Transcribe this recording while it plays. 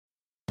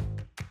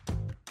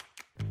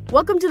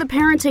Welcome to the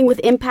Parenting with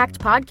Impact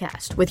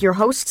podcast with your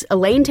hosts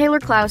Elaine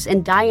Taylor-Klaus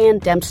and Diane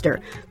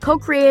Dempster,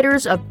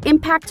 co-creators of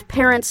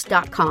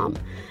ImpactParents.com,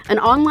 an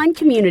online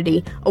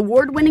community,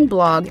 award-winning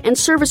blog, and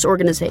service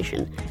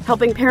organization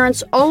helping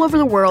parents all over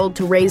the world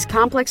to raise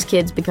complex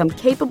kids become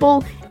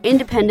capable,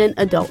 independent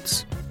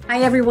adults.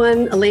 Hi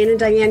everyone, Elaine and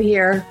Diane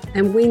here,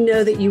 and we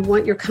know that you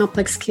want your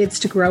complex kids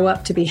to grow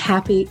up to be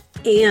happy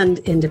and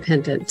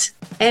independent,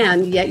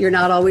 and yet you're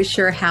not always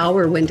sure how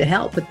or when to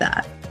help with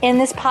that. In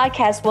this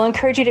podcast, we'll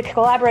encourage you to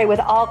collaborate with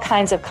all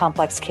kinds of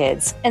complex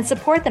kids and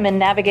support them in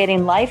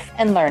navigating life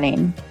and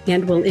learning.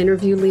 And we'll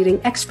interview leading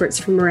experts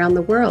from around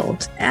the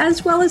world,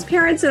 as well as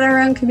parents in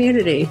our own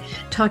community,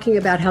 talking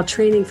about how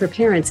training for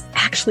parents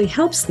actually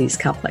helps these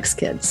complex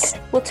kids.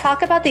 We'll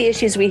talk about the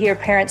issues we hear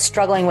parents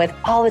struggling with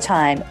all the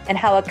time and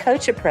how a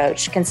coach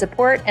approach can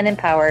support and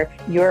empower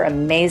your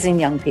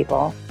amazing young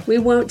people. We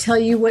won't tell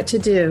you what to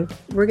do.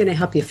 We're going to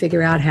help you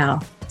figure out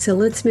how. So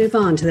let's move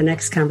on to the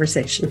next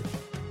conversation.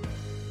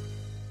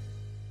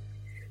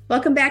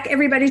 Welcome back,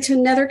 everybody, to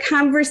another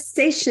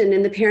conversation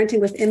in the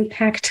Parenting with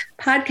Impact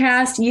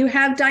podcast. You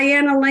have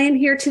Diane Lane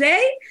here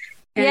today.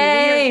 And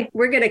Yay!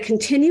 We're going to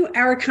continue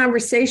our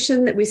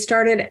conversation that we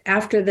started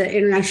after the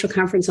International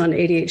Conference on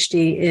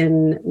ADHD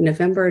in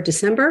November,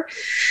 December.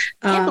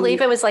 I can't believe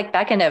it was like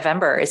back in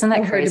November. Isn't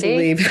that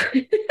crazy? Hard to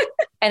believe.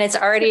 And it's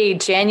already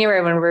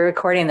January when we're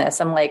recording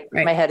this. I'm like,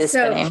 right. My head is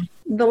spinning.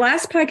 The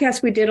last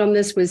podcast we did on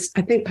this was,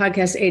 I think,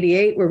 podcast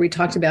 88, where we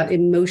talked about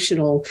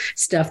emotional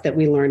stuff that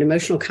we learned,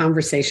 emotional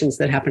conversations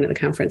that happened at the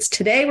conference.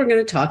 Today, we're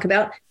going to talk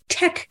about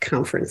tech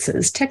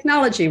conferences,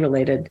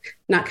 technology-related,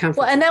 not conference,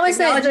 well, and that was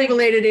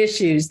technology-related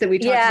issues that we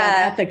talked about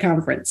at the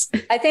conference.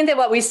 I think that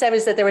what we said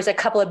was that there was a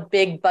couple of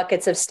big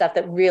buckets of stuff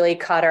that really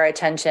caught our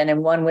attention.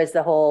 And one was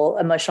the whole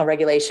emotional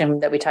regulation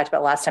that we talked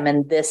about last time.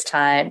 And this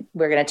time,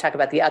 we're going to talk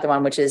about the other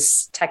one, which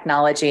is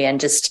technology and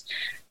just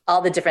all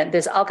the different,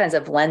 there's all kinds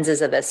of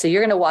lenses of this. So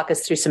you're going to walk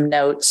us through some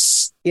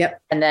notes. Yep.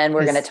 And then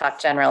we're going to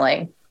talk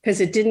generally. Because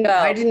I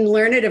didn't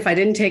learn it if I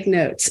didn't take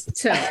notes.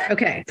 So,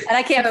 okay. And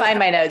I can't find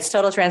my notes,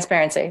 total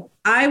transparency.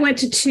 I went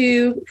to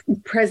 2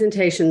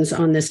 presentations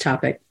on this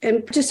topic.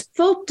 And just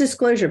full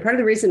disclosure, part of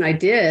the reason I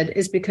did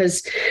is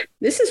because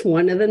this is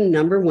one of the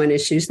number one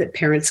issues that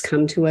parents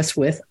come to us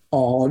with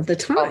all the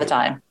time. All the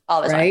time.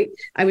 Right?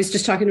 I was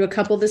just talking to a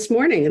couple this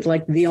morning. It's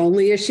like the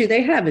only issue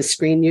they have is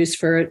screen use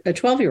for a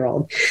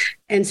 12-year-old.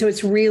 And so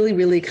it's really,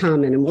 really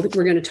common. And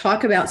we're going to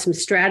talk about some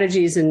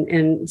strategies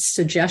and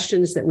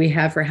suggestions that we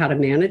have for how to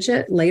manage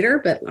it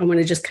later. But I want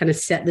to just kind of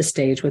set the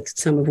stage with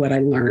some of what I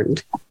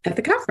learned at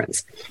the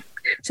conference.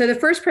 So the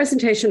first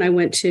presentation I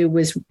went to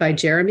was by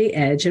Jeremy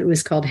Edge. It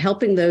was called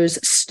Helping Those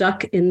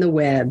Stuck in the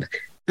Web,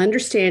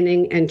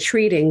 Understanding and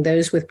Treating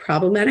Those with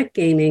Problematic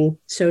Gaming,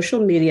 Social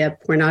Media,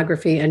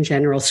 Pornography, and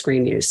General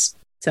Screen Use.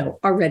 So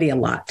already a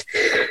lot.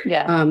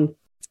 Yeah.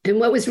 And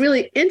what was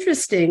really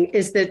interesting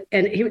is that,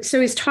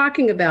 he's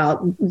talking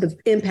about the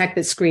impact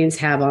that screens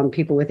have on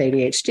people with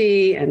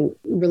ADHD and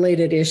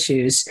related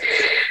issues.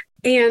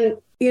 And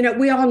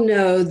we all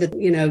know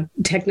that,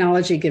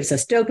 technology gives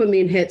us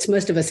dopamine hits.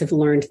 Most of us have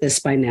learned this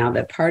by now,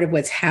 that part of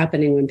what's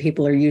happening when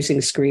people are using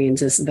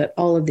screens is that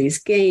all of these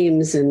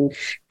games and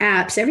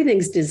apps,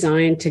 everything's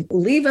designed to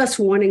leave us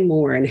wanting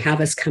more and have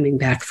us coming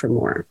back for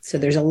more. So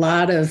there's a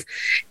lot of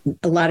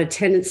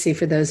tendency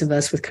for those of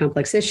us with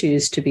complex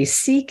issues to be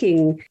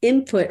seeking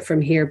input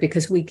from here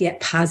because we get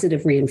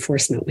positive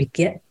reinforcement. We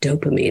get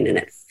dopamine and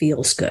it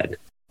feels good,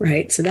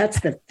 right? So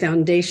that's the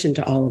foundation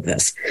to all of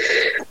this.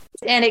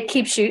 And it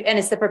keeps you, and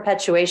it's the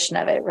perpetuation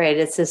of it, right?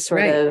 It's this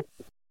sort of...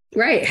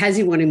 Right. Has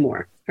you wanting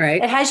more,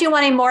 right? It has you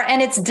wanting more.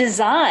 And it's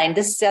designed.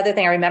 This is the other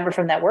thing I remember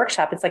from that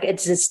workshop. It's like,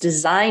 it's just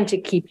designed to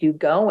keep you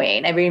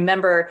going. I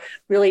remember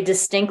really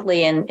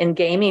distinctly in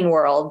gaming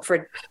world,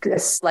 for a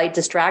slight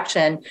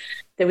distraction,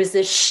 there was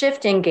this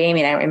shift in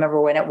gaming. I don't remember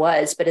when it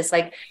was, but it's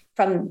like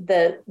from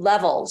the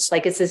levels,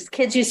 like it's this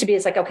kids used to be,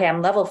 it's like, okay,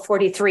 I'm level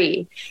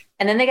 43.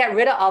 And then they got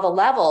rid of all the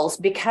levels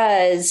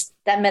because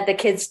that meant the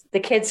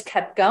kids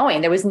kept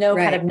going. There was no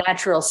kind of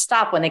natural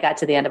stop when they got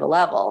to the end of a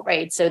level,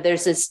 right? So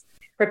there's this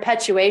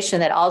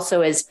perpetuation that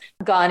also has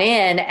gone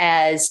in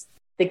as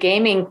the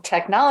gaming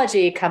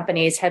technology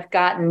companies have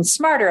gotten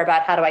smarter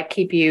about how do I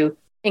keep you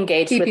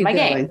engaged with my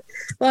game.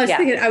 Well, I was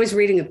thinking, I was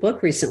reading a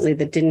book recently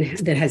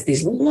that has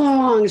these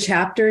long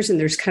chapters and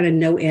there's kind of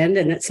no end.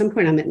 And at some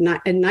point at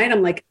night,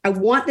 I'm like, I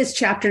want this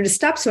chapter to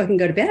stop so I can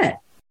go to bed.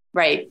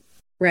 Right.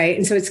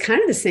 And so it's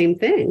kind of the same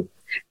thing.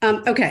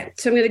 Okay,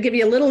 so I'm going to give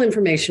you a little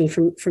information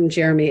from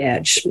Jeremy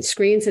Edge,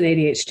 screens and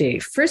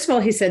ADHD. First of all,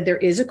 he said there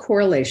is a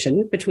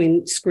correlation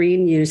between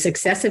screen use,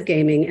 excessive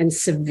gaming, and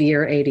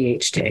severe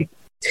ADHD.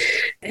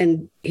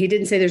 And he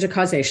didn't say there's a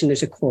causation,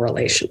 there's a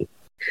correlation.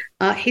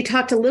 He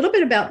talked a little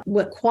bit about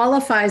what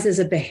qualifies as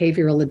a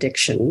behavioral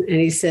addiction.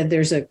 And he said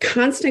there's a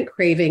constant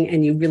craving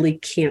and you really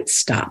can't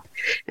stop.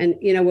 And,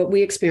 what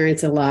we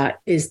experience a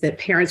lot is that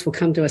parents will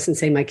come to us and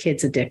say, my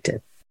kid's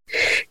addicted.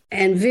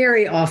 And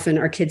very often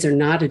our kids are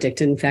not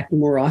addicted. In fact,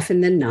 more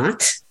often than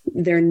not,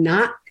 they're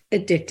not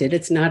addicted.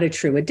 It's not a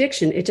true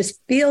addiction. It just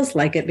feels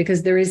like it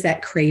because there is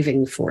that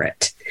craving for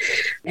it.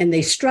 and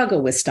they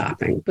struggle with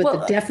stopping.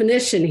 But the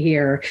definition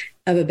here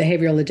of a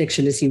behavioral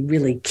addiction is you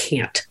really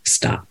can't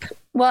stop.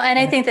 Well, and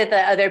I think that the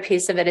other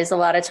piece of it is a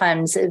lot of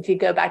times, if you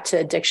go back to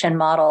addiction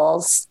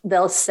models,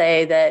 they'll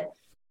say that,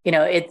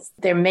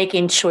 they're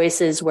making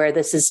choices where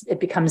it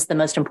becomes the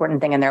most important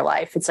thing in their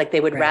life. It's like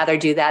they would rather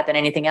do that than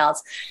anything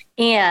else.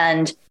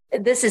 And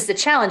this is the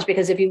challenge,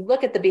 because if you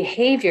look at the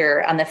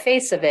behavior on the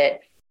face of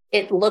it,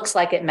 it looks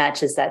like it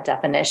matches that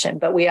definition.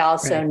 But we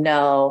also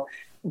know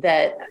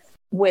that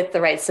with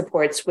the right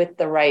supports, with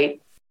the right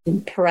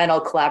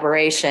parental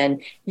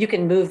collaboration, you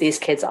can move these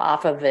kids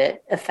off of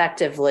it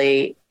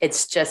effectively.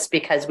 It's just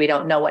because we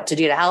don't know what to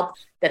do to help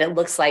that it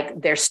looks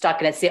like they're stuck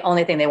and it's the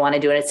only thing they want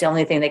to do and it's the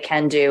only thing they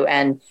can do.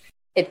 And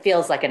it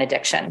feels like an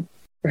addiction.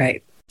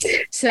 Right.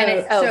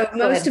 So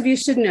most of you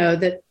should know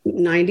that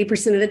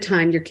 90% of the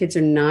time your kids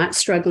are not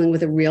struggling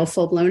with a real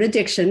full-blown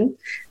addiction,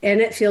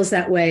 and it feels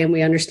that way, and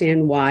we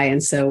understand why.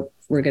 And so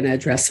we're going to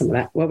address some of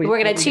that. We're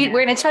going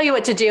to tell you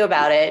what to do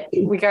about it,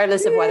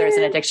 regardless of whether it's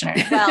an addiction or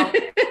not. Well,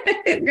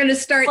 we're going to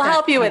start. We'll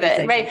help you with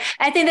it, right?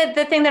 I think that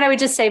the thing that I would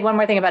just say, one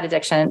more thing about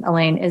addiction,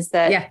 Elaine, is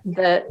that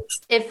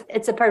if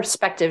it's a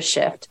perspective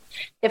shift.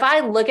 If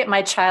I look at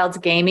my child's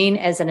gaming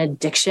as an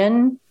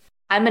addiction,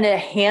 I'm going to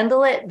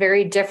handle it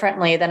very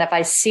differently than if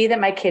I see that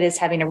my kid is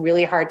having a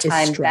really hard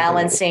time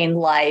balancing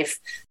life,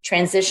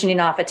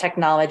 transitioning off of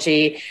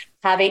technology,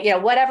 having,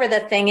 whatever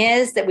the thing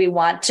is that we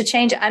want to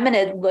change. I'm going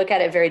to look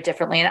at it very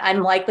differently. And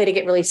I'm likely to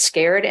get really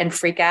scared and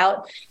freak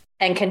out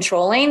and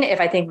controlling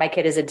if I think my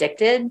kid is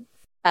addicted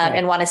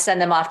and want to send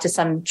them off to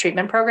some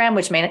treatment program,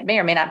 which may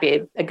or may not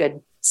be a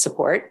good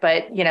support,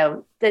 but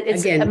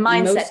it's a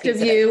mindset. Most of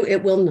you,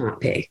 it will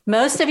not be.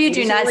 Most of you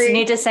do not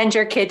need to send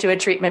your kid to a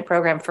treatment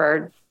program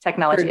for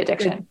technology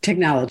addiction.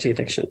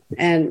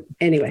 And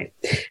anyway,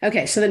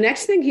 okay. So the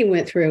next thing he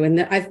went through, and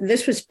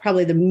this was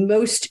probably the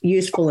most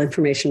useful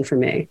information for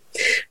me,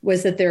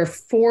 was that there are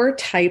 4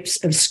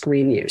 types of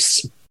screen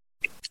use.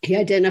 He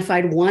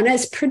identified one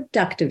as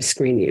productive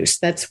screen use.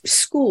 That's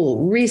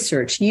school,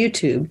 research,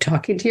 YouTube,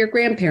 talking to your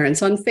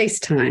grandparents on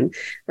FaceTime,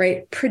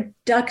 right?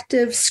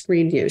 Productive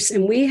screen use.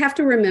 And we have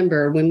to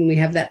remember, when we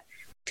have that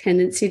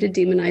tendency to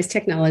demonize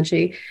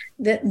technology,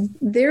 that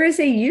there is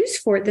a use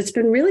for it that's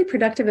been really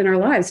productive in our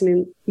lives. I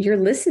mean, you're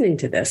listening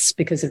to this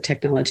because of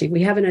technology.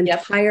 We have an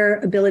entire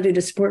ability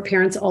to support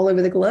parents all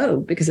over the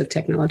globe because of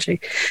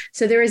technology.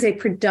 So there is a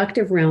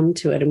productive realm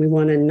to it, and we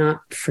want to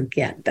not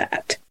forget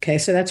that. Okay,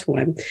 so that's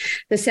one.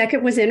 The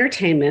second was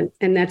entertainment,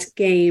 and that's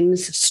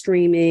games,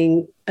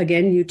 streaming,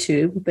 again,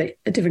 YouTube, but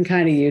a different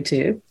kind of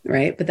YouTube,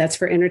 right? But that's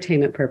for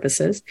entertainment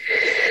purposes.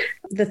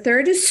 The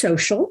third is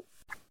social.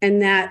 And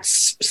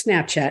that's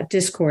Snapchat,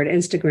 Discord,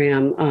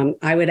 Instagram.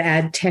 I would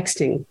add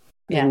texting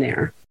in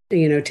there,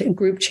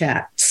 group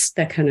chats,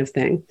 that kind of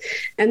thing.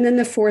 And then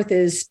the fourth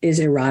is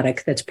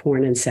erotic. That's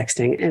porn and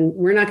sexting. And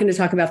we're not going to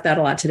talk about that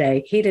a lot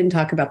today. He didn't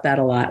talk about that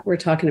a lot. We're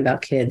talking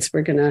about kids.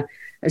 We're going to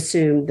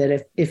assume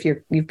that if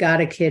you've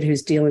got a kid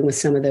who's dealing with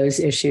some of those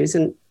issues,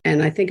 and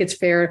I think it's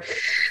fair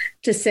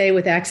to say,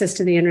 with access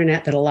to the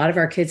internet, that a lot of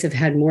our kids have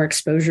had more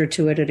exposure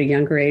to it at a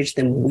younger age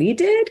than we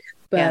did.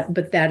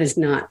 But that is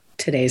not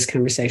today's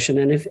conversation.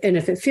 And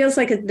if it feels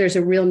like there's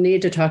a real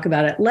need to talk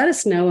about it, let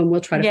us know and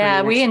we'll try to.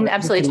 Yeah, we can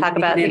absolutely talk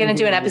about it. We're going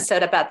to do an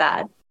episode about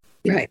that.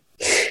 Right.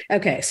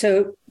 Okay.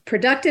 So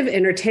productive,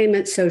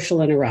 entertainment,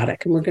 social, and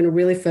erotic. And we're going to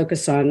really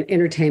focus on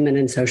entertainment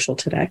and social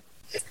today.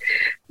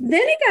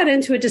 Then he got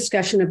into a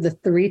discussion of the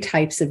 3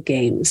 types of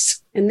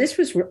games. And this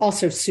was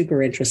also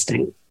super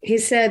interesting. He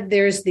said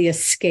there's the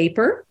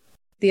escaper,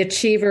 the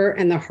achiever,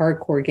 and the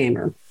hardcore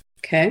gamer.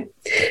 Okay.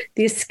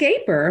 The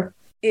escaper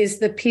is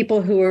the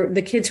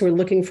kids who are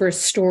looking for a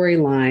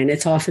storyline.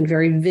 It's often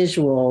very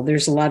visual.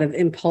 There's a lot of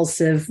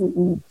impulsive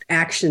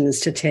actions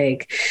to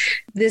take.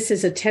 This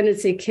is a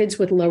tendency. Kids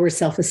with lower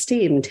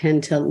self-esteem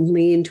tend to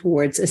lean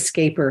towards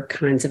escaper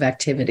kinds of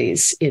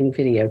activities in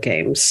video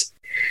games.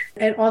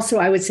 And also,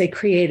 I would say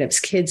creatives,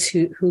 kids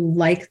who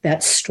like that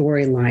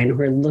storyline,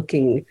 who are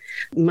looking.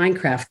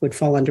 Minecraft would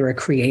fall under a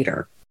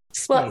creator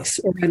space,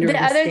 or under an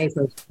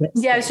escaper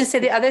space. I was just say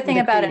the other thing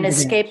about an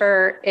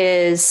escaper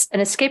is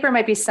an escaper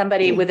might be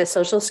somebody with a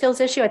social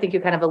skills issue. I think you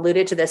kind of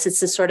alluded to this. It's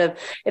this sort of,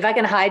 if I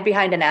can hide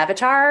behind an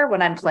avatar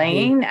when I'm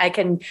playing, I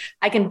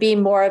can be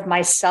more of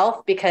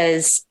myself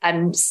because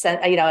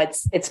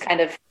it's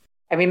kind of,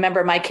 I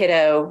remember my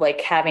kiddo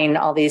like having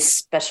all these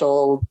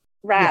special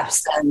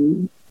wraps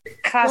and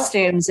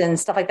costumes and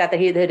stuff like that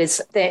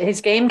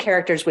his game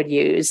characters would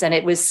use. And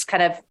it was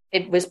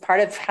part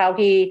of how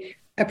a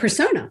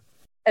persona.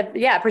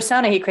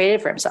 Persona he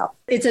created for himself.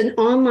 It's an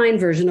online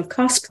version of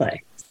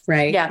cosplay,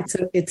 right? Yeah.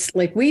 It's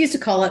like, we used to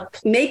call it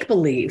make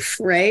believe,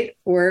 right?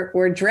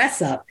 Or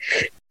dress up.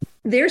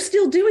 They're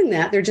still doing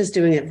that. They're just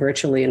doing it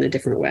virtually in a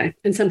different way.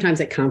 And sometimes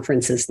at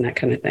conferences and that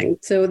kind of thing.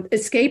 So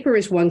escaper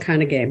is one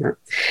kind of gamer.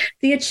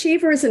 The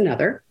achiever is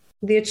another.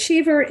 The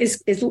achiever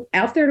is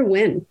out there to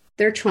win.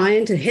 They're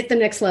trying to hit the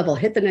next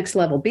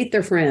level, beat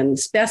their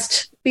friends,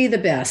 be the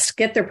best,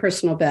 get their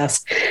personal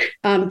best.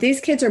 These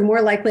kids are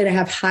more likely to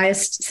have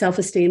highest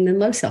self-esteem than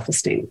low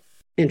self-esteem.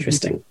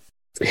 Interesting.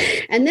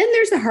 And then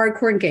there's the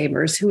hardcore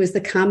gamers, who is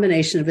the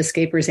combination of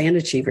escapers and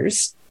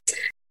achievers.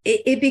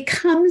 It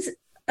becomes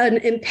an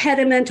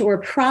impediment or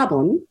a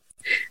problem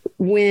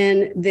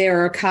when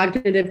there are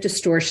cognitive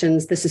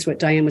distortions. This is what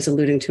Diane was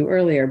alluding to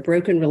earlier: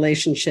 broken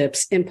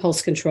relationships,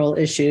 impulse control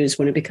issues,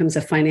 when it becomes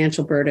a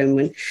financial burden,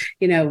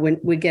 when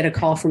we get a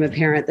call from a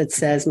parent that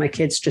says, my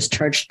kids just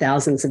charged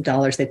thousands of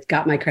dollars. They've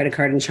got my credit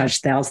card and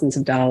charged thousands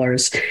of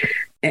dollars.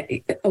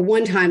 A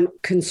one-time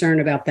concern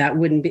about that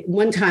wouldn't be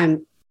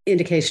one-time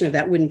indication of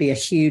that wouldn't be a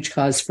huge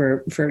cause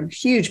for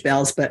huge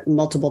bells, but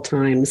multiple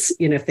times,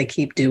 if they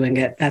keep doing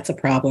it, that's a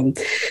problem.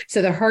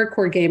 So the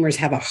hardcore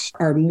gamers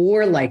are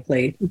more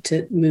likely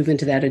to move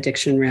into that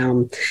addiction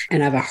realm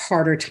and have a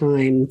harder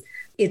time.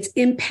 It's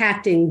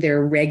impacting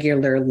their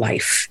regular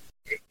life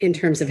in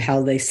terms of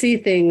how they see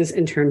things,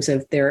 in terms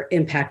of their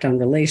impact on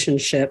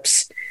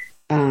relationships,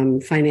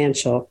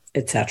 financial,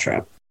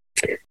 etc.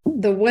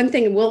 The one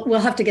thing, we'll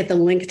have to get the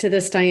link to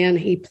this, Diane,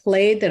 he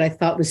played that I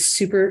thought was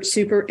super,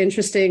 super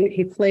interesting.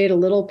 He played a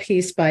little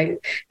piece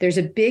there's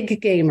a big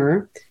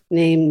gamer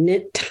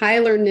named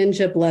Tyler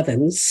Ninja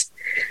Blevins,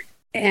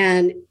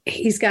 and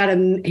he's a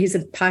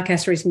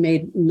podcaster. He's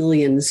made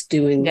millions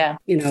doing,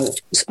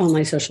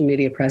 online social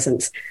media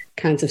presence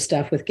kinds of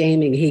stuff with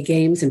gaming. He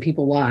games and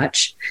people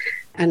watch.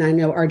 And I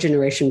know our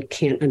generation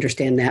can't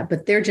understand that,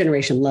 but their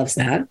generation loves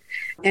that.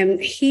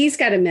 And he's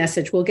got a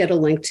message, we'll get a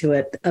link to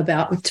it,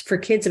 for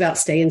kids about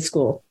stay in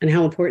school and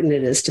how important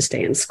it is to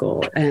stay in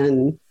school.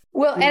 And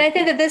I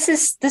think that this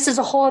is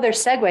a whole other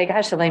segue.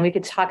 Gosh, Elaine, we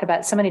could talk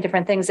about so many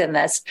different things in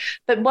this.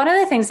 But one of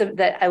the things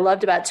that I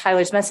loved about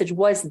Tyler's message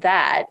was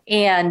that,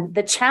 and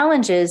the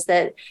challenge is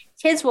that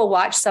kids will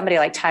watch somebody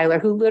like Tyler,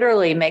 who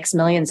literally makes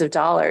millions of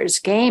dollars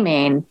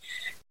gaming,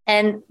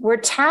 and we're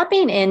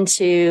tapping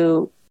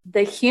into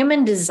the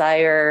human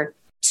desire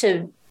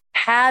to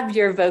have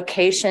your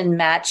vocation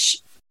match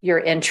your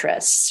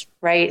interests,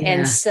 right? Yes.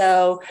 And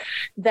so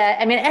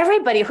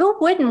everybody who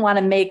wouldn't want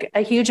to make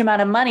a huge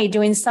amount of money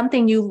doing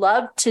something you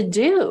love to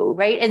do,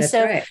 right? And that's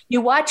so right.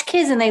 You watch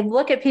kids and they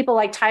look at people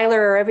like Tyler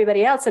or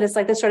everybody else, and it's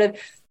like this sort of,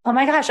 oh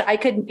my gosh, I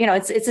could,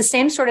 it's the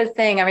same sort of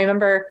thing. I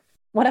remember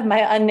one of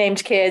my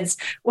unnamed kids,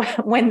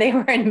 when they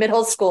were in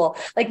middle school,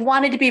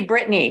 wanted to be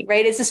Britney,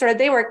 right? It's just sort of,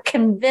 they were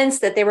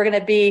convinced that they were going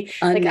to be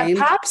unnamed, like a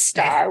pop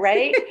star,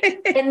 right?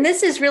 And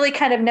this is really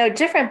kind of no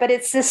different, but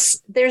it's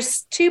this,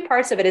 there's two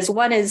parts of it.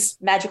 One is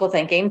magical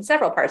thinking,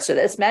 several parts to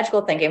this,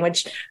 magical thinking,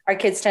 which our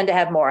kids tend to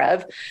have more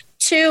of.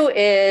 Two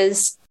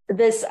is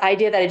this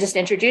idea that I just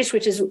introduced,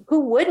 which is, who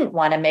wouldn't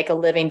want to make a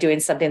living doing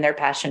something they're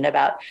passionate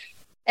about?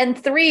 And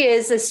three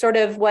is this sort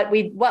of what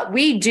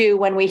we do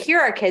when we hear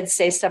our kids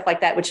say stuff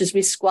like that, which is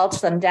we squelch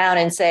them down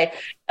and say,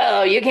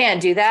 oh, you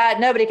can't do that.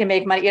 Nobody can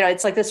make money.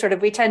 It's like this sort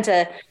of, we tend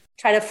to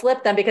try to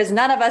flip them because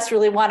none of us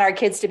really want our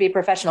kids to be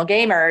professional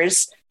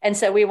gamers. And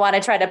so we want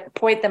to try to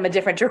point them a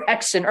different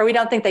direction, or we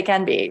don't think they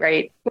can be,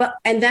 right? Well,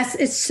 and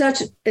it's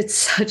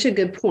such a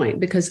good point,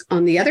 because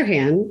on the other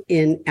hand,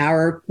 in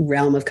our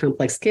realm of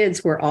complex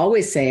kids, we're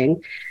always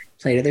saying,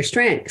 play to their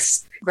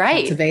strengths.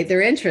 Right. Cultivate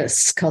their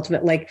interests.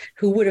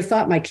 Who would have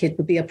thought my kid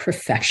would be a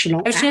professional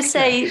actor? I was going to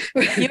say,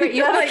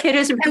 you have a kid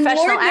who's a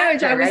professional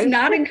actor, I was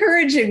not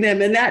encouraging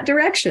them in that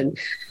direction.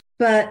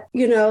 But,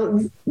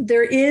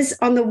 there is,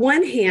 on the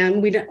one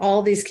hand,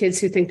 all these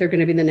kids who think they're going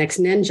to be the next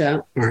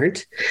ninja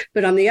aren't.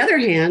 But on the other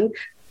hand,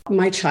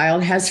 my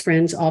child has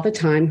friends all the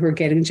time who are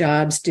getting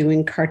jobs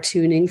doing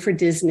cartooning for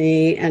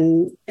Disney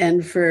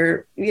and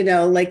for,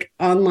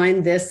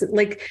 online this.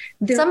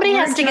 Somebody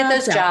has to get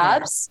those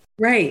jobs.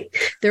 Right.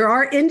 There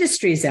are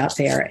industries out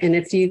there. And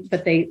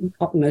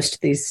most of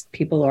these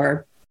people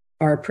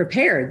are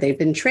prepared. They've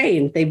been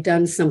trained. They've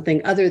done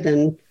something other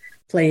than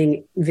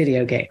playing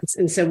video games.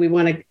 And so we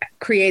want to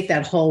create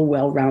that whole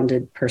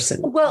well-rounded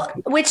person. Well,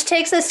 which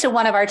takes us to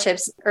one of our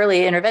tips,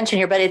 early intervention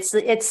here, but it's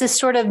this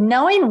sort of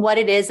knowing what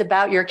it is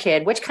about your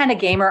kid. Which kind of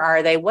gamer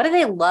are they? What do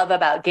they love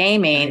about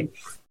gaming? Right.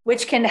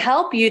 Which can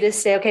help you to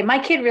say, okay, my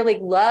kid really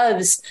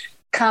loves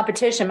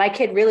competition. My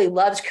kid really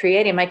loves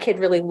creating. My kid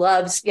really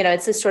loves,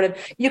 it's this sort of,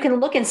 you can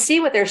look and see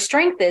what their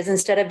strength is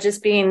instead of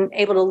just being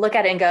able to look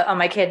at it and go, oh,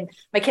 my kid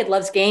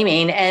loves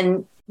gaming.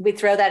 And we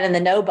throw that in the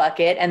no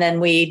bucket. And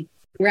then we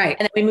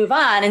move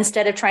on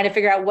instead of trying to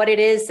figure out what it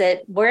is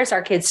where's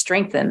our kid's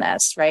strength in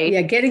this, right?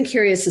 Yeah. Getting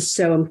curious is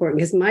so important,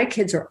 because my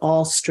kids are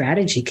all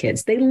strategy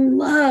kids. They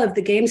love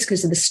the games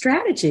because of the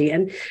strategy.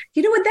 And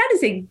you know what? That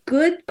is a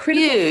good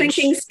critical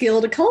thinking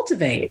skill to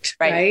cultivate,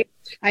 right?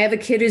 I have a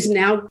kid who's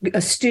now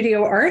a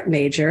studio art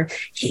major.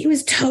 He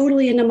was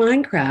totally into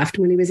Minecraft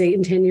when he was 8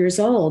 and 10 years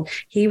old.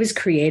 He was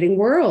creating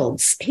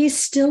worlds. He's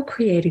still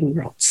creating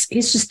worlds.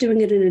 He's just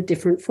doing it in a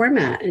different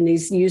format. And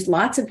he's used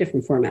lots of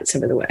different formats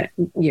over the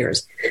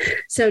years.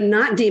 So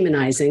not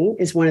demonizing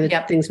is one of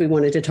the things we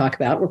wanted to talk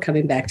about. We're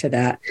coming back to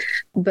that.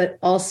 But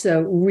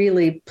also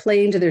really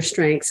playing to their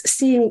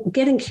strengths,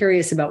 getting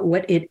curious about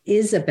what it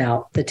is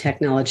about the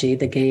technology,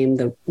 the game,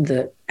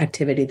 the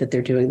activity that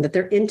they're doing, that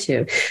they're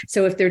into.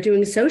 So if they're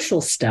doing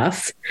social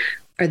stuff,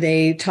 Are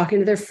they talking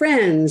to their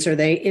friends? Are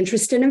they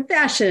interested in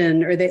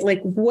fashion? Are they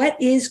like, what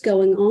is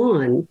going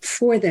on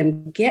for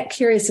them? Get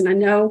curious. And I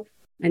know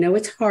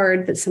it's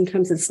hard, that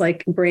sometimes it's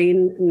like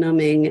brain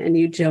numbing and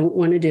you don't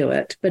want to do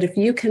it. But if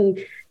you can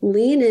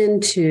lean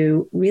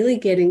into really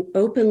getting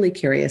openly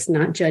curious,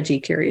 not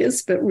judgy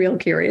curious, but real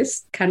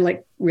curious, kind of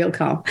like real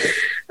calm,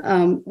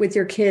 with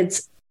your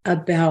kids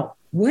about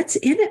what's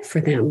in it for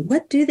them.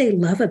 What do they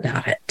love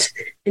about it?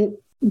 And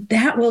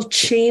that will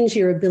change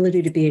your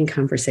ability to be in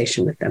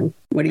conversation with them.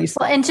 What do you say?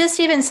 Well, and just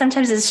even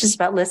sometimes it's just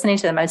about listening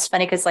to them. It's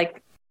funny because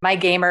like my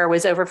gamer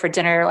was over for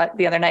dinner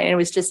the other night and it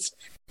was just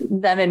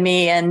them and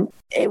me. And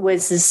it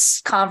was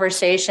this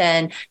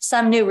conversation,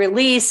 some new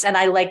release. And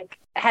I like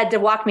had to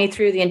walk me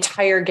through the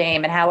entire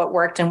game and how it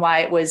worked and why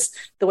it was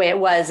the way it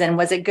was. And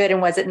was it good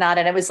and was it not?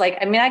 And it was like,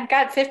 I mean, I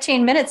got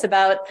 15 minutes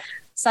about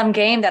some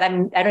game that I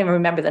don't even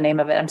remember the name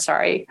of it. I'm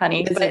sorry,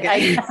 honey. It's but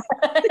okay.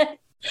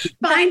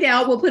 Find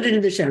out. We'll put it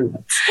in the show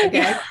notes.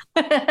 Okay.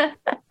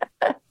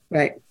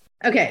 Right.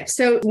 Okay.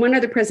 So one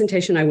other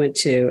presentation I went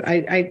to,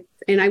 I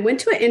went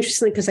to it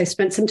interestingly because I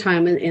spent some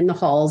time in the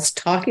halls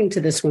talking to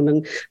this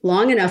woman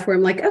long enough where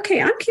I'm like,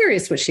 okay, I'm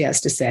curious what she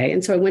has to say.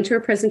 And so I went to her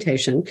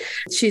presentation.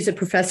 She's a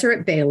professor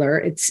at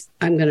Baylor.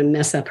 I'm going to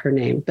mess up her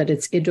name, but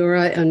it's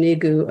Idora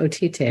Onigu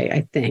Otite,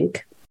 I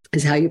think,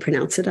 is how you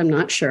pronounce it. I'm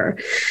not sure.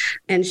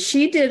 And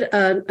she did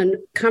a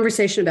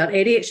conversation about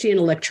ADHD and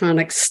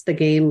electronics, the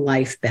game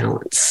life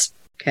balance.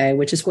 Okay,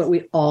 which is what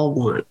we all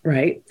want,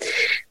 right?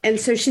 And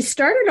so she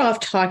started off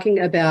talking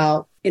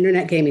about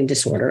internet gaming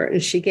disorder,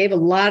 and she gave a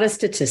lot of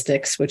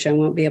statistics, which I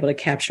won't be able to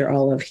capture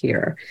all of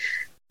here.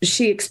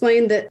 She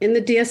explained that in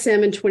the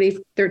DSM in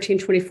 2013,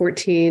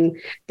 2014,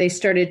 they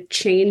started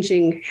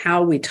changing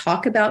how we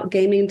talk about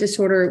gaming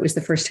disorder. It was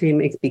the first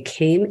time it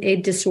became a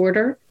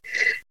disorder.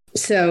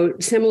 So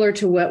similar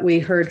to what we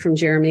heard from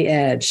Jeremy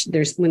Edge,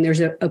 when there's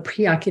a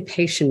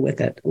preoccupation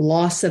with it,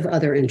 loss of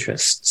other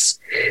interests,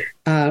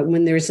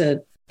 when there's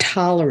a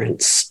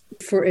tolerance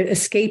for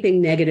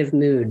escaping negative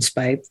moods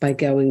by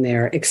going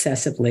there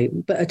excessively,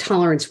 but a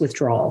tolerance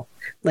withdrawal,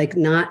 like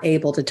not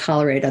able to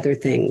tolerate other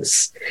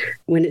things,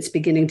 when it's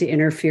beginning to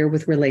interfere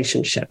with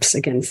relationships.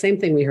 Again, same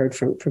thing we heard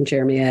from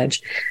Jeremy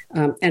Edge,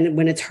 and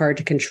when it's hard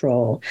to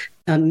control.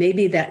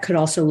 Maybe that could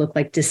also look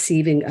like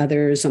deceiving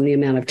others on the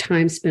amount of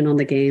time spent on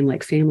the game,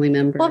 like family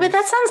members. Well, but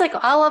that sounds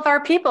like all of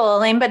our people,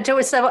 Elaine. But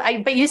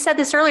you said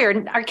this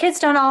earlier. Our kids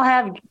don't all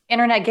have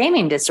internet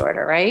gaming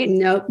disorder, right?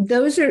 No,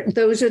 those are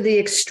the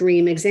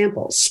extreme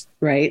examples,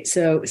 right?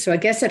 So I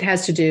guess it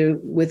has to do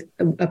with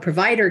a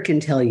provider can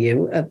tell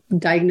you, a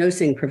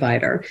diagnosing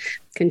provider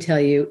can tell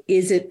you,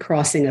 is it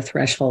crossing a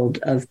threshold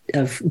of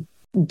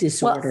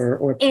disorder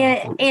or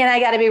problem? And I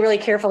got to be really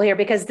careful here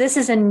because this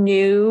is a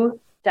new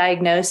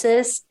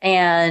diagnosis,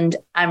 and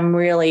I'm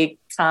really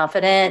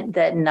confident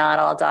that not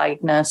all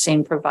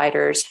diagnosing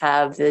providers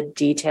have the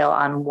detail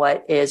on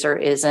what is or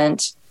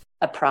isn't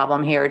a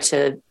problem here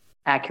to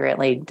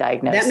accurately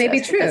diagnose. That may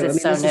be true. I mean,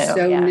 this is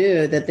so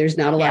new that there's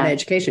not a lot of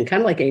education,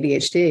 kind of like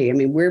ADHD. I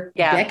mean, we're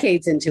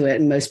decades into it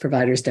and most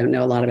providers don't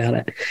know a lot about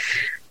it.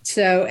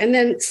 So, and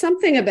then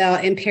something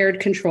about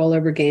impaired control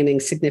over gaming,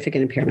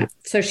 significant impairment.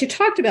 So she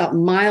talked about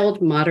mild,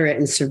 moderate,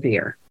 and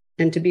severe.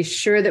 And to be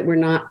sure that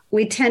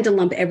we tend to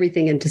lump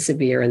everything into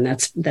severe, and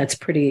that's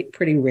pretty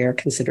rare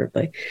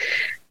considerably.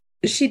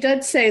 She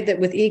did say that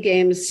with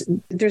e-games,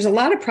 there's a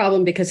lot of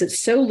problem because it's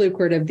so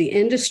lucrative. The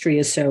industry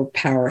is so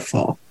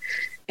powerful,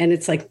 and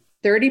it's like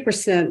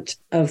 30%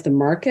 of the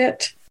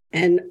market.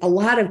 And a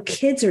lot of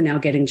kids are now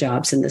getting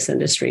jobs in this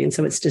industry. And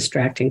so it's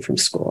distracting from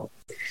school.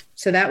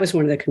 So that was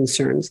one of the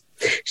concerns.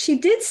 She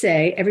did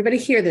say, everybody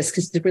hear this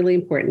because it's really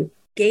important.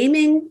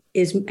 Gaming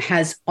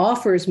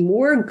offers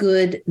more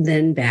good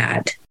than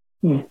bad.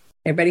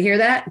 Everybody hear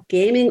that?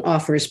 Gaming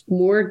offers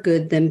more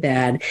good than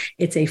bad.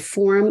 It's a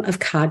form of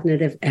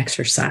cognitive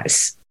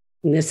exercise.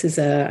 And this is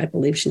I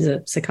believe she's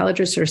a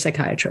psychologist or a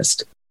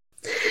psychiatrist.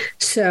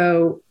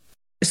 So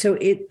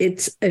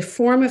it's a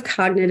form of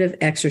cognitive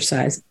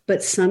exercise,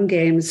 but some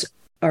games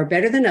are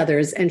better than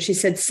others. And she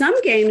said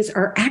some games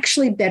are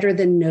actually better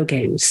than no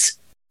games.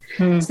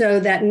 So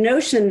that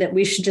notion that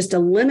we should just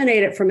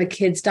eliminate it from a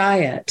kid's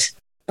diet,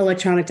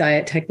 electronic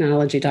diet,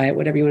 technology diet,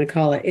 whatever you want to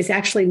call it, is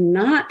actually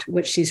not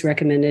what she's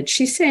recommended.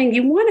 She's saying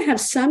you want to have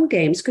some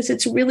games because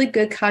it's really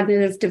good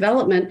cognitive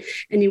development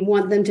and you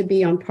want them to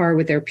be on par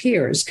with their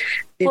peers.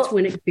 It's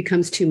when it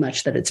becomes too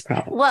much that it's a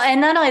problem. Well, and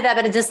not only that,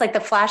 but it's just like the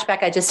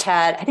flashback I just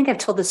had. I think I've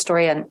told this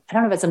story on, I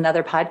don't know if it's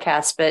another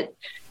podcast, but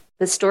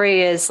the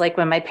story is like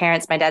when my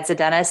dad's a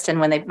dentist, and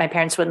when my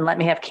parents wouldn't let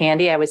me have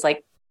candy, I was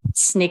like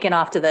sneaking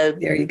off to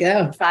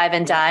the 5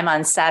 and dime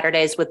on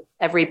Saturdays with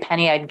every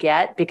penny I'd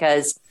get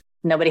because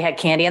nobody had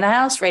candy in the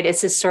house, right?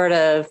 It's this sort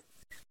of,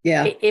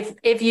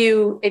 if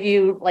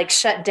you like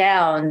shut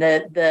down,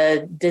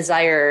 the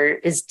desire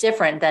is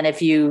different than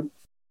if you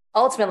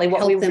ultimately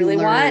what we really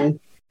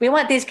want. We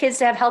want these kids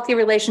to have healthy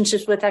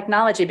relationships with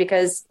technology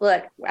because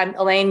look,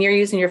 Elaine, you're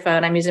using your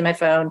phone. I'm using my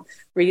phone.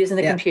 We're using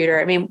the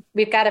computer. I mean,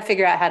 we've got to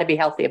figure out how to be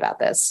healthy about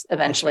this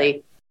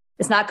eventually.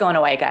 It's not going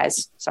away,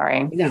 guys.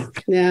 Sorry. No,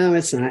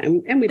 it's not.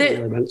 And we don't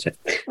really want to.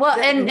 Well,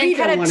 and we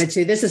don't want it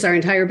to. This is our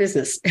entire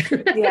business.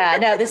 Yeah,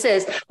 no, this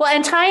is. Well,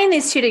 and tying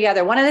these two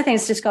together, one of the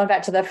things, just going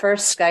back to the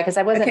first guy, because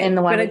I wasn't in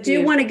the one. But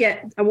I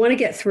want to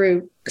get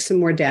through some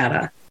more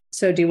data.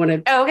 So do you want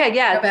to? Oh, okay.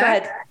 Yeah. Go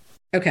ahead.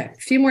 Okay,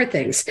 a few more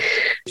things.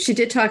 She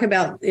did talk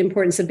about the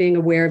importance of being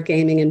aware of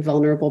gaming in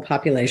vulnerable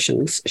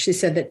populations. She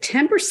said that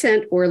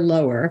 10% or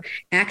lower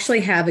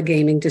actually have a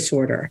gaming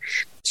disorder.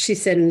 She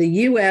said in the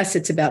US,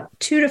 it's about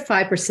 2 to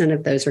 5%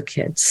 of those are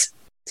kids.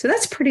 So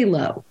that's pretty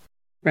low,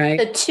 right?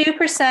 The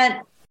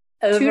 2%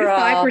 overall. 2 to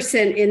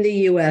 5% in the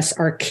US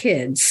are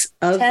kids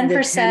of 10%, the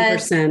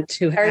 10%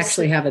 who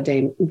actually have a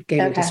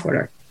gaming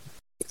disorder.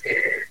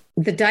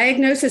 The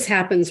diagnosis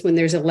happens when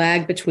there's a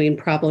lag between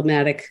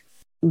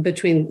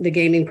the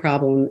gaming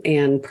problem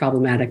and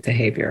problematic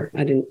behavior.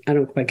 I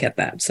don't quite get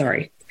that.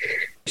 Sorry.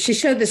 She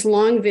showed this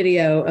long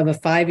video of a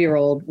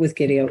 5-year-old with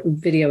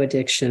video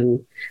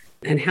addiction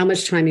and how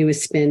much time he was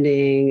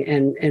spending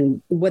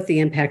and what the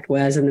impact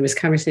was. And there was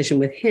conversation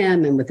with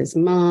him and with his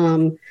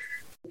mom.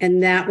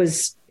 And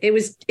it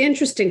was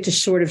interesting to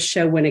sort of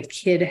show when a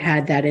kid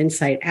had that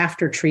insight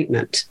after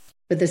treatment.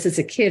 But this is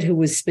a kid who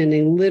was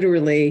spending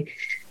literally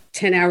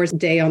 10 hours a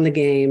day on the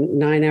game,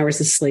 9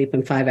 hours of sleep,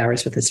 and 5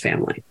 hours with his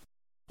family.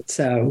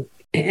 So,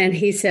 and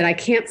he said, I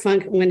can't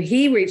function. When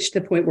he reached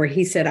the point where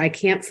he said, I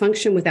can't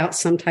function without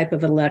some type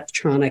of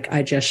electronic,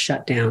 I just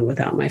shut down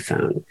without my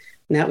phone.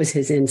 And that was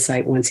his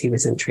insight once he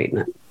was in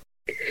treatment.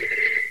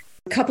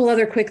 A couple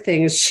other quick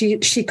things.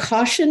 She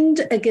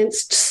cautioned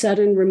against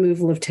sudden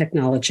removal of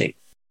technology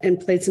and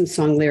played some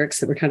song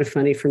lyrics that were kind of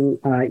funny from,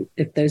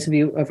 if those of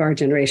you of our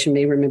generation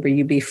may remember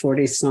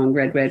UB40's song,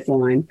 Red, Red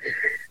Wine.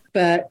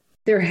 But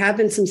there have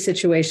been some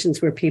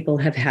situations where people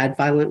have had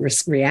violent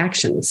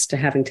reactions to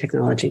having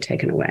technology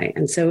taken away.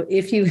 And so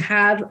if you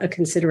have a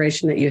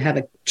consideration that you have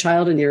a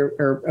child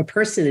or a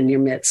person in your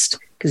midst,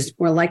 because it's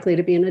more likely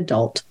to be an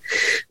adult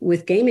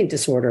with gaming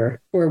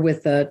disorder or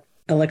with a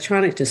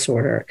electronic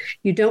disorder,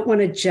 you don't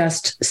want to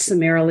just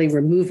summarily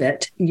remove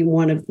it. You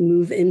want to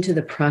move into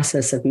the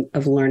process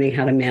of learning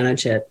how to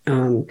manage it.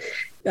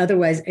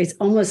 Otherwise, it's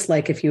almost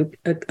like if you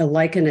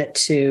liken it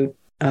to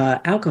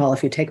alcohol,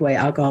 if you take away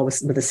alcohol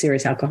with a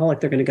serious alcoholic,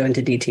 they're going to go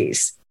into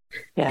DTs.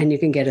 Yeah. And you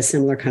can get a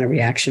similar kind of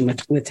reaction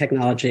with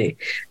technology.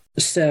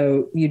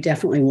 So you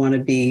definitely want to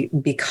be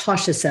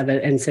cautious of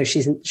it. And so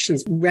she's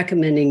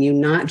recommending you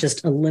not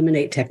just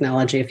eliminate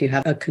technology. If you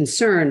have a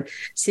concern,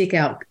 seek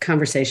out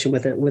conversation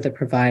with a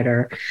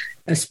provider,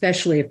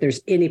 especially if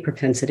there's any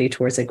propensity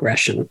towards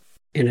aggression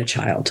in a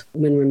child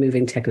when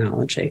removing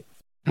technology.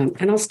 And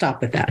I'll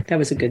stop with that. That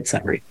was a good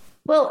summary.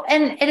 Well,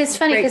 and it is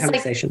funny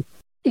because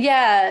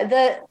yeah,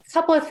 the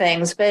couple of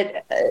things,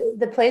 but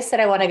the place that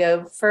I want to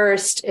go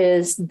first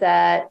is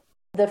that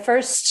the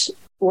first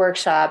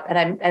workshop,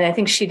 and I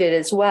think she did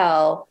as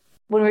well,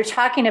 when we were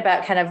talking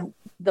about kind of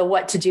the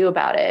what to do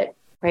about it,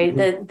 right?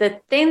 Mm-hmm. The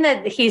thing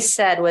that he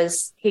said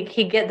was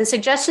the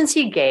suggestions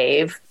he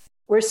gave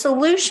were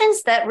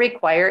solutions that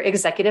require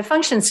executive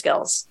function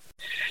skills,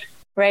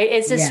 right?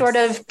 It's this sort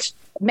of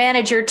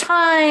manage your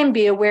time,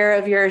 be aware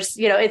of your,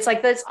 it's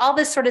like this, all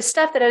this sort of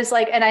stuff that I was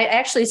like, and I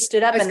actually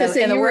stood up in the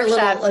workshop. You were a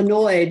little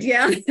annoyed.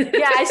 Yeah.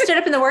 Yeah. I stood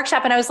up in the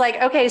workshop and I was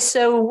like, okay,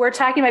 so we're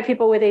talking about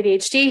people with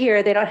ADHD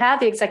here. They don't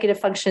have the executive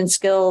function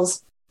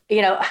skills.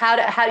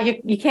 How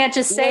you can't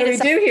just say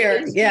what do we do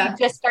here? Yeah.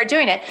 Just start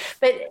doing it.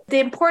 But the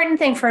important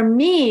thing for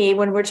me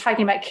when we're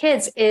talking about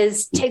kids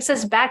takes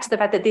us back to the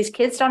fact that these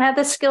kids don't have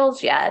the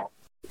skills yet.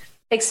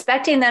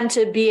 Expecting them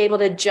to be able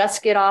to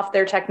just get off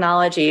their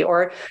technology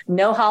or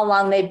know how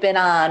long they've been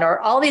on or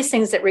all these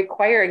things that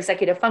require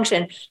executive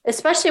function,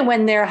 especially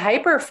when they're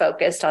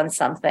hyper-focused on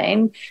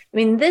something. I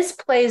mean, this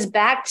plays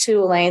back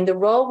to, Elaine, the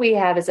role we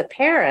have as a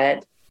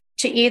parent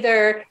to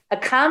either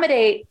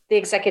accommodate the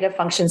executive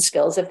function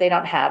skills if they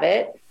don't have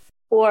it,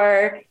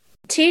 or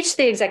teach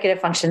the executive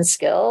function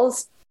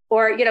skills.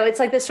 Or, it's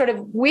like this sort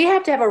of, we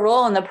have to have a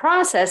role in the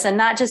process and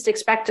not just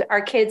expect our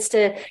kids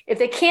to, if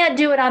they can't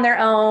do it on their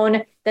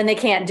own, then they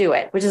can't do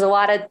it, which is a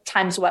lot of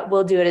times what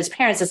we'll do it as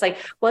parents. It's like,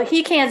 well,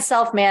 he can't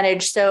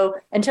self-manage. So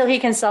until he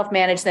can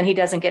self-manage, then he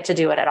doesn't get to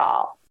do it at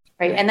all.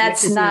 Right. And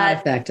that's not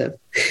effective.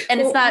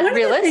 And it's not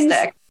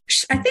realistic.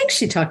 I think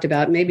she talked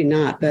about, maybe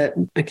not, but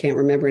I can't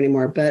remember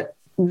anymore. But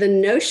the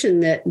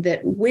notion that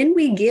when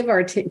we give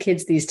our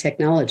kids these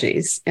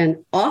technologies,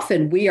 and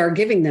often we are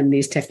giving them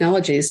these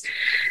technologies,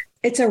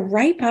 it's a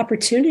ripe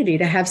opportunity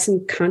to have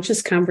some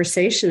conscious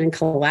conversation and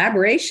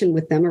collaboration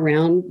with them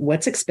around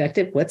what's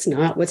expected, what's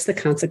not, what's the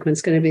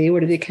consequence going to be,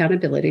 what are the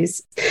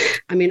accountabilities.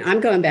 I mean, I'm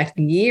going back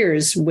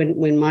years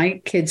when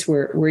my kids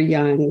were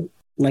young,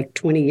 like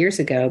 20 years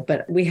ago,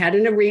 but we had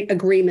an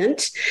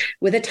agreement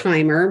with a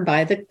timer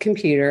by the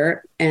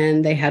computer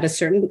and they had a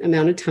certain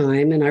amount of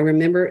time. And I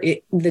remember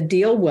the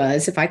deal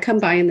was, if I come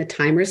by and the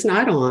timer's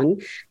not on,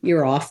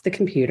 you're off the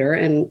computer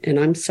and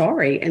I'm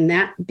sorry. And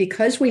that,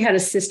 because we had a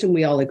system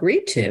we all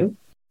agreed to,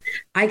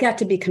 I got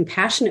to be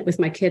compassionate with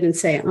my kid and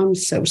say, I'm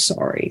so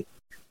sorry.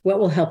 What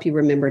will help you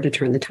remember to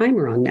turn the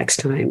timer on next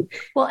time?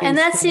 Well, and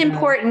that's the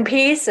important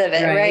piece of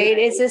it, right?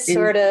 It's this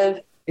sort of...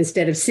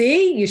 Instead of,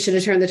 see, you should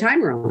have turned the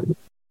timer on,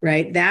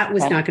 right? That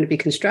was not going to be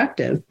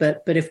constructive.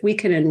 But if we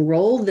can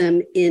enroll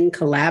them in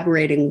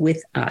collaborating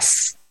with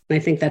us, I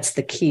think that's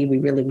the key we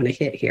really want to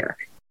hit here.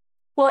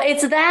 Well,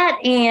 it's that,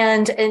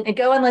 and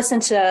go and listen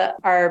to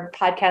our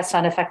podcast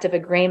on effective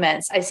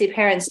agreements. I see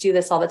parents do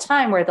this all the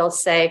time where they'll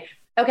say,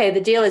 okay,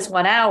 the deal is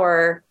 1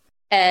 hour.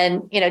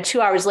 And,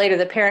 2 hours later,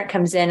 the parent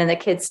comes in and the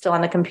kid's still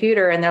on the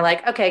computer and they're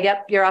like, okay,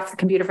 yep, you're off the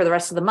computer for the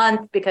rest of the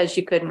month because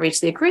you couldn't reach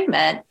the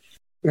agreement.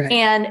 Right.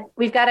 And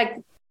we've got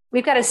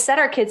to set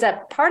our kids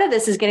up. Part of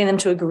this is getting them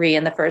to agree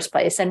in the first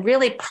place and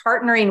really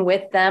partnering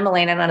with them.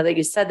 Elaine, I don't know that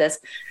you said this.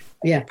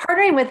 Yeah.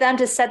 Partnering with them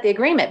to set the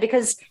agreement,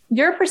 because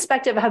your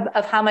perspective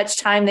of how much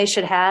time they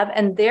should have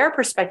and their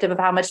perspective of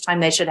how much time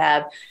they should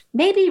have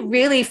may be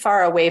really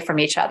far away from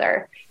each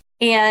other.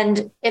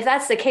 And if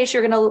that's the case,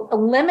 you're going to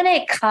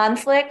eliminate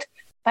conflict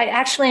by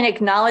actually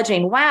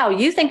acknowledging, wow,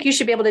 you think you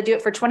should be able to do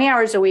it for 20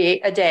 hours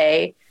a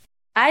day.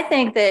 I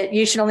think that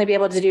you should only be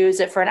able to do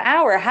it for an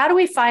hour. How do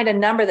we find a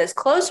number that's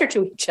closer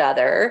to each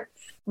other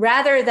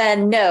rather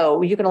than,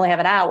 no, you can only have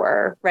an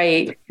hour,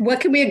 right? What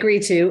can we agree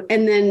to?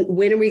 And then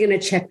when are we going to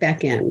check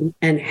back in?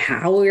 And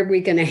how are we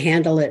going to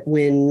handle it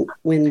when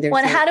there's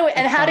what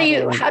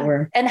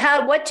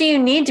do you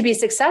need to be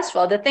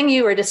successful? The thing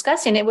you were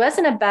discussing, it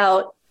wasn't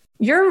about,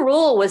 your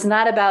rule was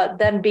not about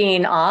them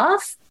being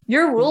off.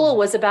 Your rule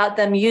was about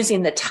them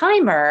using the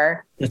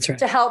timer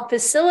to help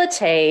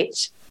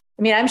facilitate.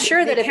 I mean, I'm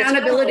sure that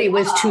accountability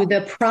was to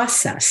the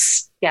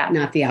process,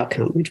 not the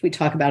outcome, which we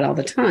talk about all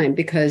the time,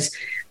 because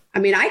I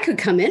mean, I could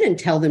come in and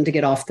tell them to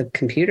get off the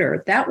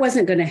computer. That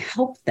wasn't going to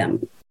help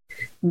them.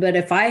 But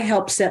if I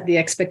help set the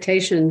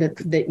expectation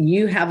that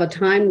you have a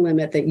time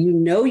limit, that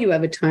you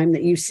have a time,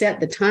 that you set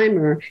the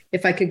timer,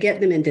 if I could get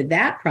them into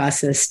that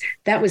process,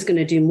 that was going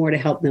to do more to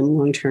help them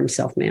long-term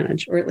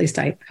self-manage, or at least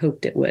I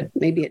hoped it would.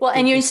 Maybe it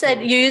and you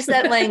said you use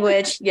that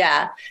language.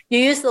 Yeah. You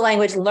use the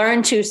language,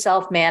 learn to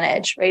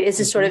self-manage, right? It's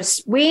just sort of,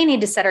 we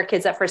need to set our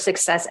kids up for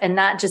success and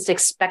not just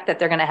expect that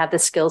they're going to have the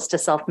skills to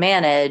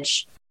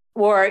self-manage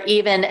or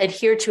even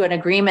adhere to an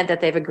agreement that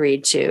they've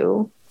agreed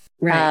to.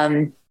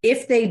 Right.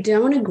 If they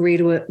don't agree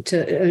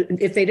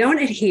if they don't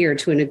adhere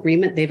to an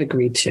agreement they've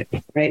agreed to,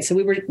 right? So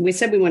we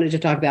said we wanted to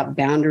talk about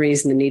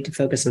boundaries and the need to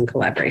focus on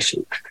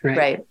collaboration, right?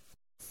 Right.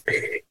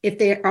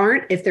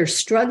 If they're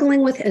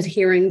struggling with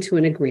adhering to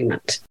an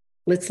agreement,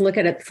 let's look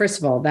at it. First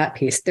of all, that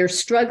piece, they're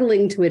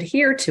struggling to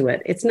adhere to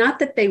it. It's not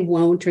that they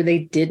won't, or they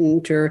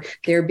didn't, or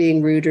they're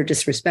being rude or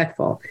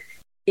disrespectful.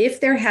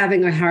 If they're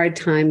having a hard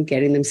time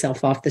getting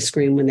themselves off the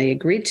screen when they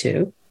agreed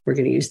to, we're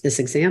going to use this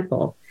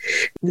example,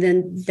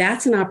 then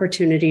that's an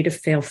opportunity to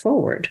fail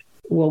forward.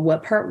 Well,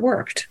 what part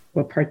worked?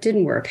 What part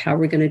didn't work? How are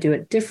we going to do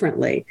it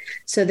differently?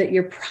 So that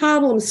you're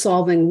problem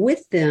solving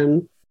with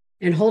them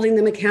and holding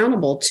them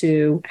accountable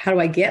to, how do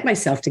I get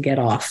myself to get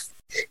off?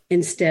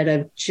 Instead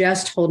of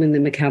just holding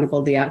them accountable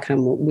to the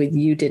outcome with,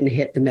 you didn't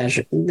hit the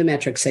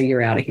metric, so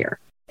you're out of here.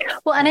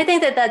 Well, and I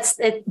think that's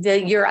it,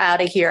 you're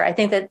out of here. I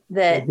think that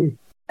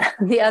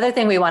the other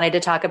thing we wanted to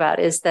talk about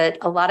is that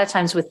a lot of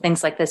times with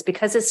things like this,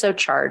 because it's so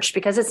charged,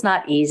 because it's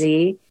not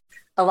easy,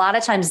 a lot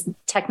of times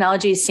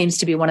technology seems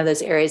to be one of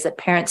those areas that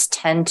parents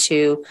tend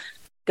to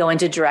go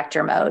into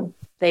director mode.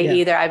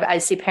 I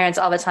see parents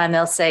all the time,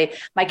 they'll say,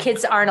 my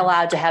kids aren't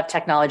allowed to have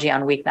technology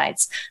on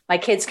weeknights. My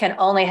kids can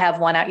only have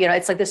one out.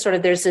 It's like this sort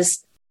of, there's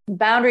this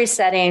boundary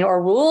setting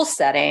or rule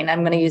setting.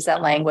 I'm going to use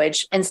that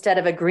language instead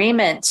of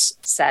agreement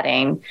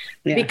setting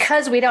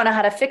because we don't know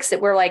how to fix it.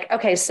 We're like,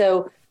 okay,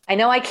 so I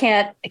know I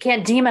can't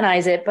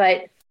demonize it,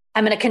 but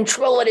I'm going to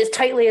control it as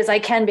tightly as I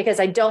can because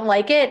I don't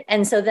like it.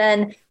 And so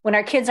then when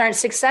our kids aren't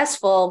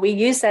successful, we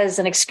use that as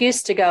an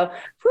excuse to go,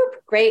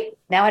 whoop, great.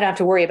 Now I don't have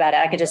to worry about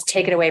it. I can just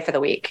take it away for the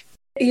week.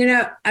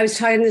 I was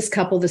talking to this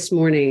couple this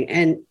morning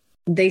and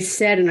they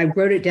said, and I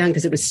wrote it down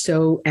because it was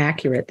so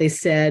accurate. They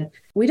said,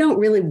 we don't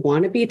really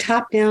want to be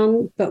top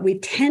down, but we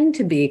tend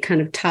to be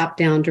kind of top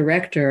down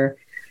director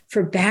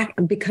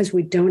because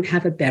we don't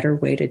have a better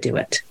way to do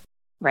it.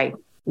 Right.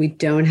 We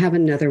don't have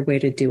another way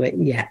to do it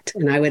yet.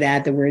 And I would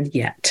add the word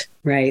yet,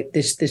 right?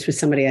 This was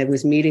somebody I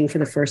was meeting for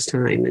the first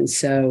time. And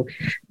so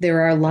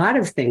there are a lot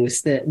of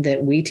things that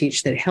we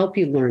teach that help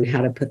you learn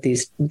how to put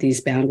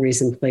these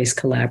boundaries in place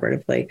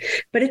collaboratively.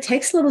 But it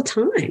takes a little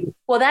time.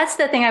 Well, that's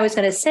the thing I was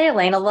going to say,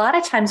 Elaine. A lot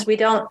of times we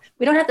don't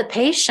have the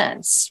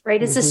patience,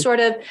 right? It's this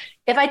sort of,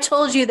 if I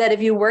told you that if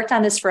you worked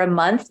on this for a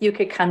month, you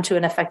could come to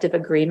an effective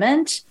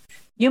agreement,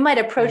 you might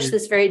approach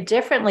this very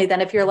differently than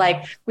if you're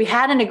like, we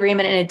had an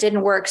agreement and it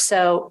didn't work,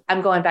 so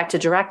I'm going back to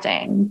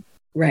directing.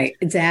 Right,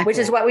 exactly. Which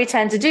is what we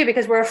tend to do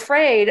because we're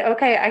afraid,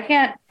 okay, I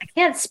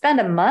can't spend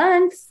a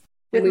month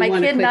with my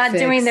kid not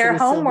doing their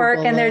homework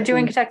and they're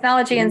doing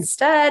technology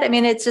instead. I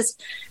mean, it's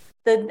just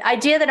the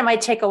idea that it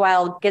might take a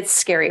while gets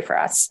scary for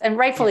us, and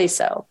rightfully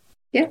so.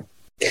 Yeah.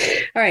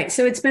 All right,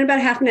 so it's been about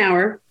half an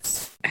hour.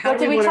 How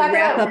do we want to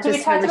wrap up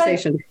this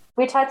conversation?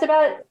 We talked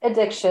about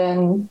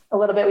addiction a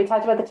little bit. We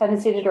talked about the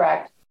tendency to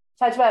direct.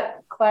 We talked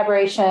about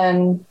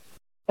collaboration.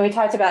 And And we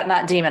talked about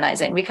not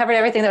demonizing. We covered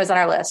everything that was on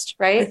our list,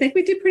 right? I think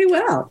we did pretty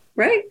well,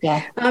 right?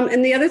 Yeah.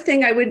 And the other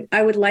thing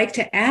I would like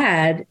to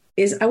add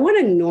is I want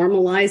to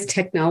normalize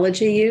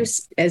technology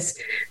use. As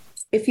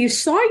if you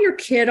saw your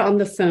kid on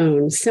the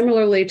phone,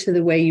 similarly to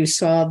the way you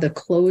saw the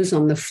clothes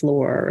on the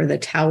floor or the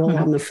towel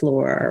on the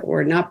floor,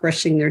 or not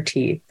brushing their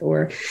teeth,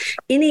 or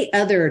any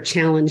other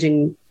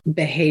challenging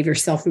behavior,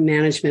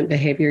 self-management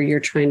behavior you're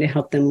trying to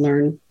help them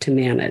learn to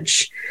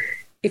manage.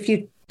 If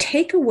you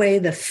take away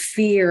the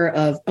fear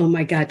of, oh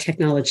my God,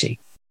 technology,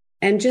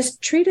 and just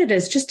treat it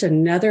as just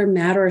another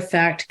matter of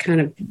fact,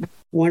 kind of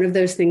one of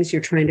those things you're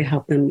trying to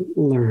help them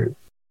learn.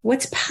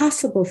 What's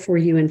possible for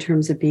you in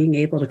terms of being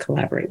able to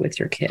collaborate with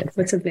your kid?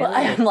 What's available?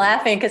 Well, I'm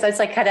laughing because it's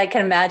like, I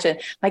can imagine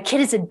my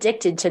kid is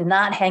addicted to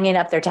not hanging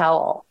up their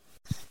towel.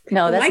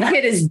 No, that's my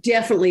kid is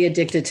definitely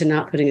addicted to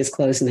not putting his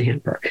clothes in the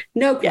hamper.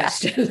 No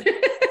question.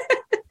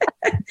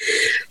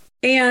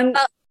 And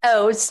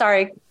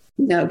sorry.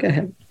 No, go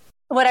ahead.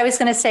 What I was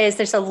going to say is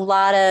there's a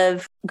lot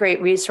of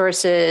great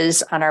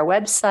resources on our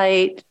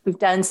website.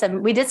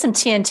 We did some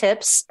tea and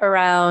tips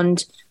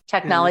around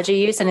technology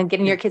use and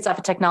getting your kids off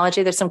of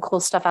technology. There's some cool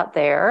stuff out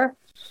there.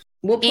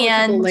 We'll put a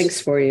couple links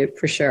for you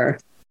for sure.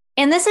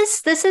 And this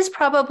is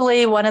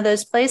probably one of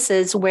those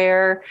places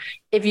where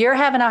if you're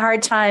having a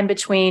hard time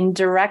between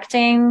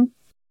directing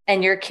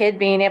and your kid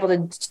being able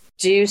to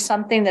do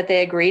something that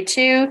they agreed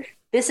to,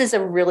 this is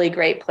a really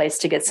great place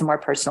to get some more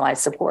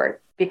personalized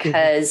support,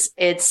 because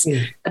it's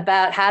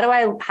about how do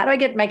I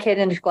get my kid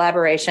into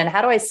collaboration?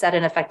 How do I set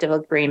an effective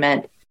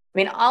agreement? I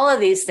mean, all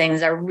of these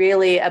things are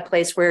really a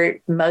place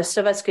where most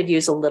of us could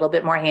use a little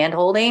bit more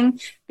hand-holding,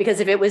 because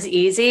if it was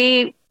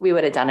easy, we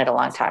would have done it a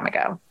long time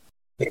ago.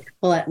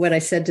 Well, what I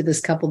said to this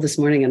couple this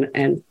morning,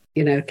 and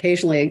you know,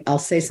 occasionally I'll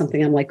say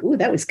something, I'm like, ooh,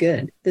 that was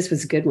good. This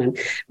was a good one,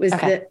 was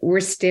that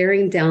we're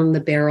staring down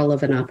the barrel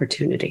of an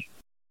opportunity.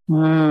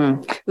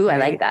 Ooh, I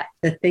like that.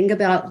 The thing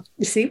about,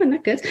 see, wasn't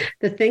that good?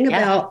 The thing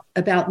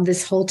about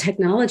this whole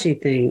technology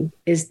thing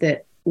is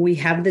that we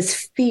have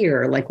this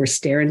fear, like we're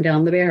staring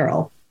down the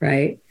barrel,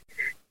 right?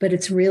 But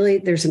it's really,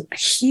 there's a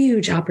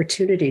huge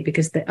opportunity,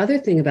 because the other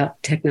thing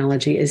about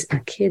technology is our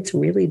kids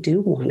really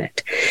do want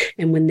it.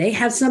 And when they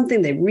have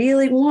something they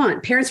really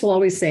want, parents will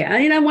always say,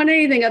 I don't want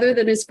anything other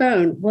than his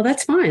phone. Well,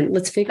 that's fine.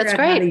 Let's figure out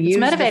how to use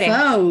the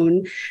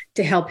phone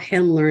to help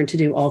him learn to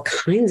do all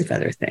kinds of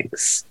other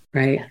things,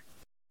 right? Yeah.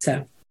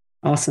 So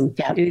awesome.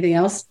 Yeah. Anything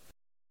else?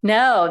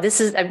 No,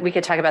 we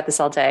could talk about this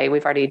all day.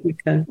 We already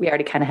kind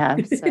of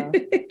have. So.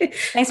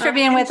 Thanks for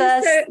being with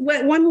us.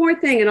 One more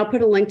thing, and I'll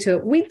put a link to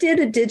it. We did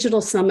a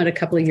digital summit a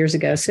couple of years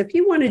ago. So if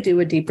you want to do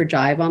a deeper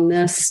dive on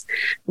this,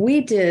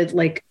 we did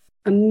like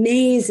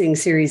amazing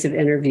series of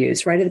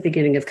interviews right at the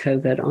beginning of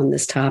COVID on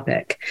this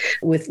topic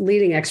with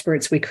leading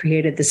experts. We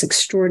created this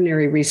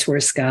extraordinary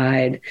resource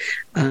guide.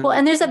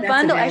 And there's a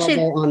bundle. Actually,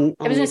 on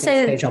I was going to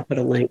say, page, I'll put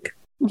a link.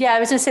 Yeah,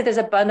 I was going to say there's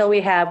a bundle we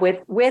have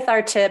with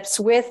our tips,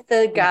 with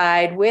the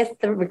guide, with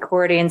the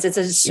recordings. It's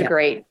just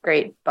a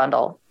great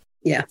bundle.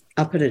 Yeah,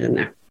 I'll put it in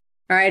there.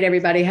 All right,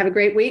 everybody, have a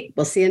great week.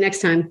 We'll see you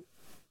next time.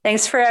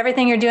 Thanks for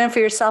everything you're doing for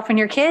yourself and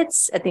your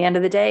kids. At the end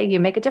of the day, you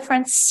make a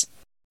difference.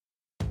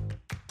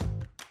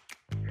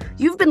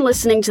 You've been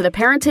listening to the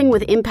Parenting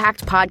with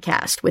Impact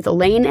podcast with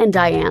Elaine and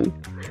Diane.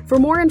 For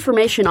more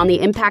information on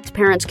the Impact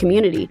Parents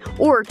community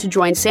or to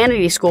join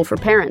Sanity School for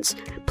Parents,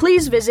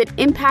 please visit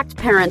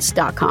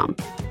impactparents.com.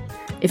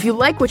 If you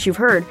like what you've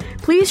heard,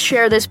 please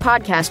share this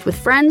podcast with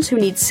friends who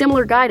need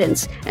similar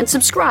guidance and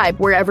subscribe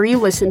wherever you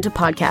listen to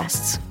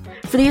podcasts.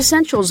 For the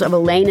essentials of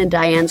Elaine and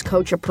Diane's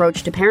coach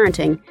approach to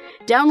parenting,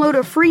 download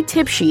a free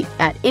tip sheet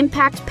at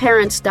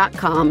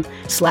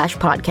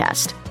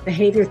impactparents.com/podcast.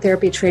 Behavior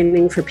therapy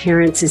training for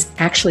parents is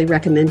actually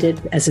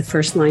recommended as a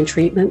first-line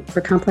treatment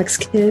for complex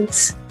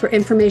kids. For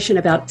information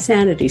about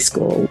Sanity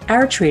School,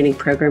 our training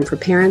program for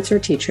parents or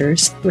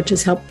teachers, which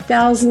has helped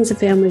thousands of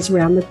families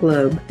around the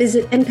globe,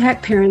 visit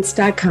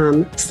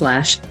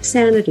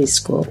impactparents.com/Sanity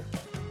School.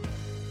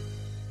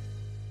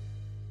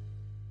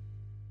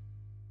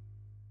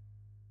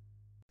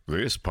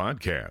 This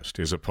podcast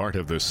is a part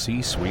of the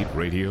C-Suite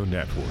Radio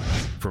Network.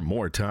 For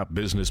more top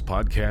business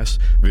podcasts,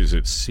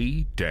 visit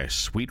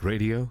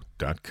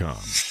c-suiteradio.com.